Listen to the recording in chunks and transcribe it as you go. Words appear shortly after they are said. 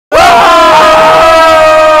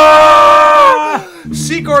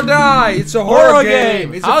Hi, it's a horror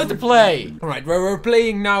game. It's How to play. Alright, we're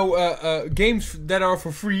playing now games that are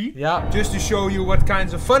for free. Yeah. Just to show you what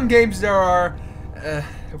kinds of fun games there are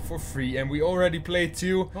for free. And we already played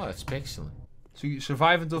 2. Oh, that's excellent. So you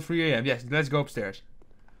survive until 3 AM. Yes, let's go upstairs.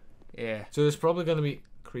 Yeah. So there's probably gonna be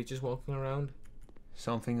creatures walking around.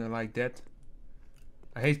 Something like that.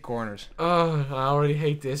 I hate corners. Oh, I already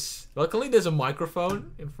hate this. Luckily there's a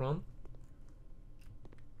microphone in front.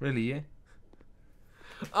 Really, yeah?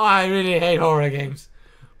 Oh, I really hate horror games.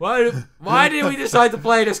 Why did we decide to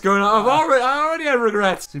play this going on? I already have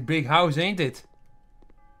regrets. It's a big house, ain't it?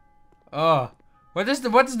 Oh. What is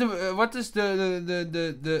the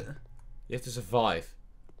You have to survive.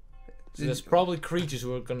 So there's probably creatures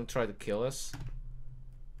who are gonna try to kill us.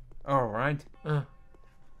 Alright. No.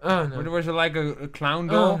 But there was like a clown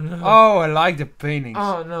doll. Oh, no. Oh, I like the paintings.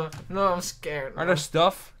 Oh no, I'm scared. Are there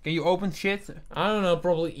stuff? Can you open shit? I don't know,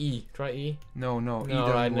 probably E. Try E. No, E No, doesn't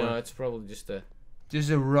right, no, work. it's probably just a... Just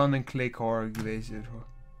a run and click horror game.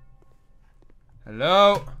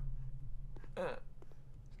 Hello?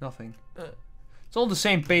 Nothing. It's all the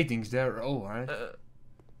same paintings. They're all right. I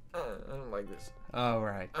don't like this. Oh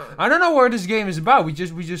right. I don't know what this game is about. We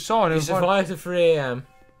just saw it. You survive to 3 AM.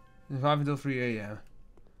 Survive until 3 AM.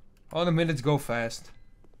 All the minutes go fast.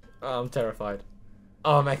 Oh, I'm terrified.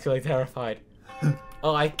 Oh, I'm actually terrified.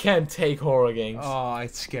 Oh, I can't take horror games. Oh,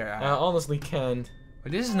 it's scary. I honestly can't.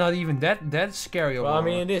 But this is not even that scary. Well, I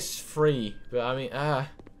mean, it is free, but I mean,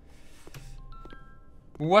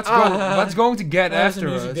 What's going to get after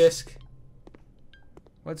a music us? disc.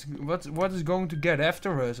 What is going to get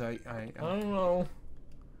after us? I don't know.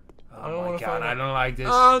 Oh I don't my wanna god, find I out. don't like this.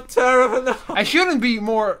 Oh, I'm terrified. I shouldn't be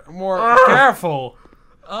more careful.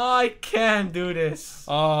 Oh, I can't do this.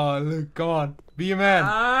 Oh, look, come on. Be a man.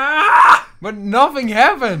 Ah! But nothing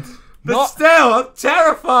happened. But still, I'm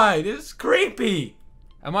terrified. It's creepy.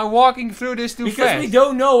 Am I walking through this too Because fast? we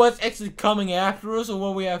don't know what's actually coming after us or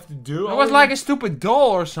what we have to do. It was like a stupid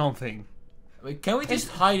doll or something. Wait, can we just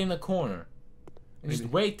hide in a corner? And just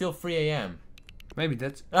wait till 3 AM? Maybe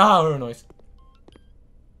that's... Ah, horror noise.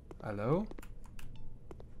 Hello?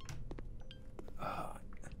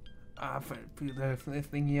 Put the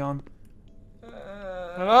thingy on.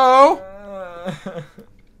 Hello?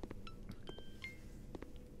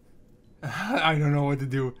 I don't know what to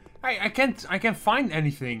do. I can't find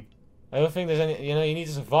anything. I don't think there's any. You know, you need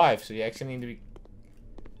to survive, so you actually need to be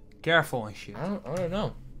Careful and shit. I don't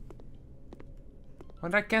know.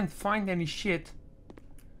 But I can't find any shit.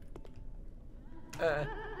 Run!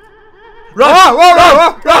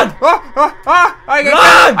 Whoa! Run!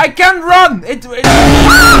 I can't run!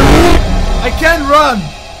 I can't run!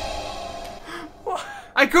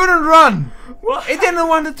 I couldn't run! What? It didn't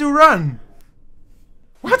want to run!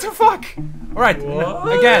 What the fuck? Alright,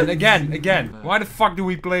 again. Why the fuck do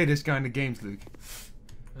we play this kind of games, Luke?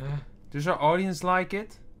 Does our audience like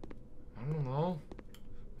it? I don't know.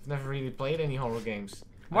 I've never really played any horror games.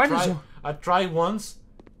 Why I tried once,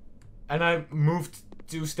 and I moved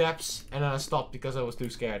 2 steps, and then I stopped because I was too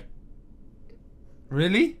scared.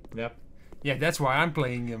 Really? Yep. Yeah, that's why I'm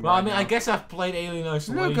playing them. Well, right I mean, now. I guess I've played Alien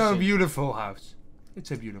Isolation. Look at a beautiful house. It's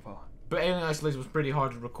a beautiful house. But Alien Isolation was pretty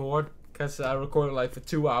hard to record, because I recorded like for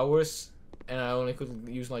 2 hours, and I only could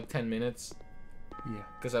use like 10 minutes. Yeah.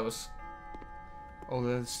 Because I was...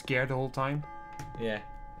 scared the whole time? Yeah,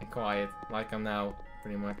 and quiet, like I'm now,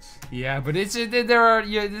 pretty much. Yeah, but it's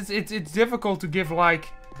difficult to give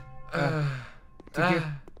like...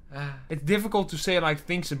 it's difficult to say like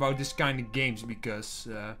things about this kind of games because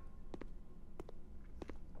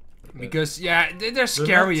yeah, they're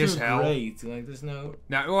scary as hell. Great. Like there's no.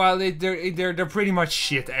 Now, well, they're pretty much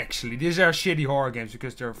shit actually. These are shitty horror games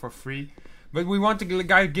because they're for free. But we want to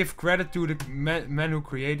give credit to the man who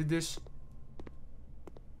created this.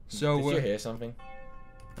 So. Did you hear something?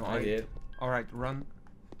 No, I did. All right, run.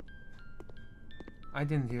 I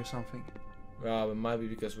didn't hear something. Well, it might be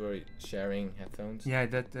because we're sharing headphones. Yeah,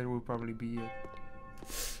 that would probably be it.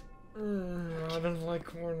 I don't like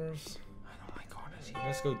corners. I don't like corners either.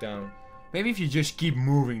 Let's go down. Maybe if you just keep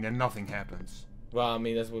moving, then nothing happens. Well, I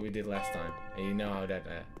mean that's what we did last time, and you know how that.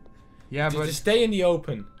 Yeah, but just stay in the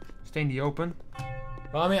open. Stay in the open.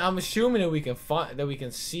 Well, I mean, I'm assuming that we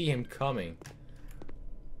can see him coming.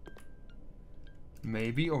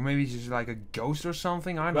 Maybe, or maybe it's just like a ghost or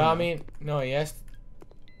something. I don't know. Well, I mean, no, yes.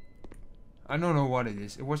 I don't know what it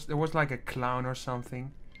is. There was like a clown or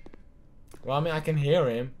something. Well, I mean, I can hear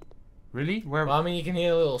him. Really? Where? Well, I mean, you can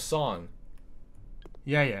hear a little song.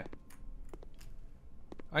 Yeah.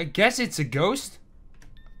 I guess it's a ghost.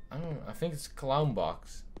 I don't know. I think it's Clown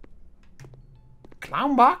Box.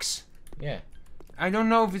 Clown box? Yeah. I don't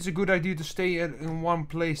know if it's a good idea to stay in one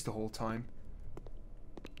place the whole time.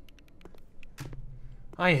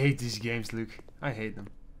 I hate these games, Luke. I hate them.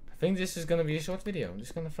 I think this is gonna be a short video. I'm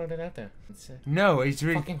just gonna throw that out there. It's no, it's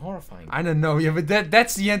really fucking horrifying. I don't know. Yeah, but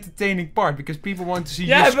that's the entertaining part because people want to see you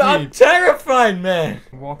yeah, scream. but I'm terrified, man.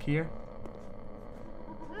 Walk here.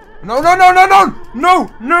 No, no, no, no, no, no,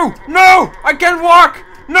 no, no! I can't walk.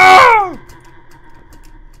 No!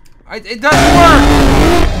 It doesn't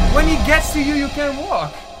work. When he gets to you, you can't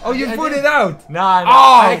walk. Oh, you put it out. Nah,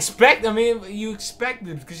 Oh. I mean, you expect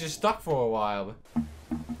it because you're stuck for a while.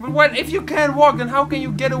 But what if you can't walk? Then how can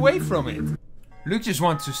you get away from it? Luke just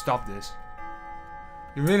wants to stop this.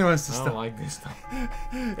 He really wants to I stop. don't like this stuff.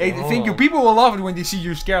 Hey, thank you. People will love it when they see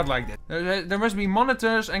you scared like that. There must be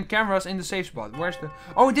monitors and cameras in the safe spot. Where's the...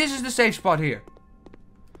 Oh, this is the safe spot here.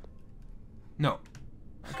 No.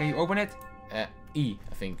 Can you open it? E,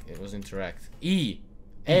 I think it was interact. E.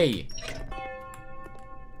 A.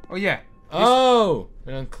 Oh, yeah. Oh!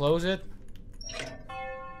 And then close it.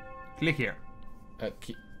 Click here.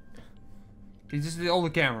 This is all the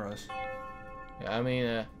cameras. Yeah, I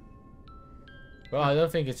mean, well, I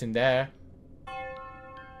don't think it's in there.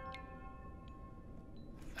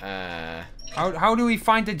 How do we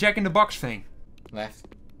find the Jack in the Box thing? Left.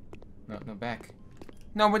 No, back.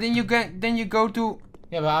 No, but then you go to...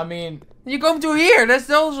 Yeah, but I mean... You go to here. That's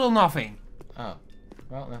also nothing. Oh.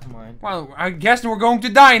 Well, never mind. Well, I guess we're going to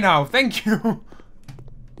die now. Thank you.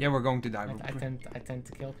 Yeah, we're going to die. I tend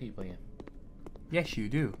to kill people, yeah. Yes, you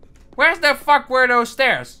do. Where's the fuck were those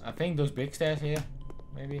stairs? I think those big stairs here,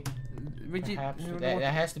 maybe. Perhaps.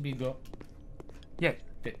 That has to be go. Yeah.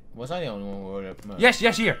 Was I the only one who were Yes,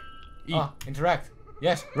 here. E. Ah, interact.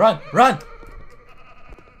 Yes, run!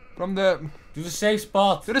 From the... To the safe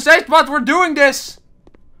spot. To the safe spot, we're doing this!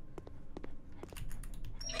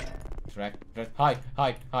 Interact. Hide.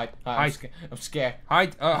 I'm scared.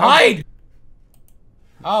 Hide. Hide!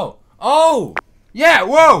 Oh! Yeah,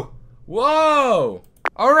 whoa! Whoa!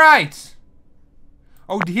 Alright!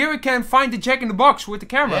 Oh, here we can find the Jack in the Box with the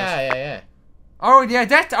cameras. Yeah. Oh, yeah,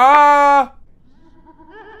 that,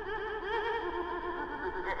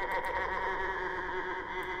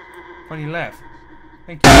 Funny laugh.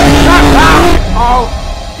 Thank you. Oh!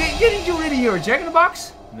 Didn't you really hear a Jack in the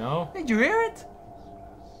Box? No. Did you hear it?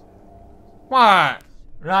 What?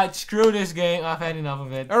 Right, screw this game. I've had enough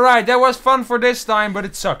of it. Alright, that was fun for this time, but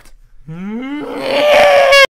it sucked.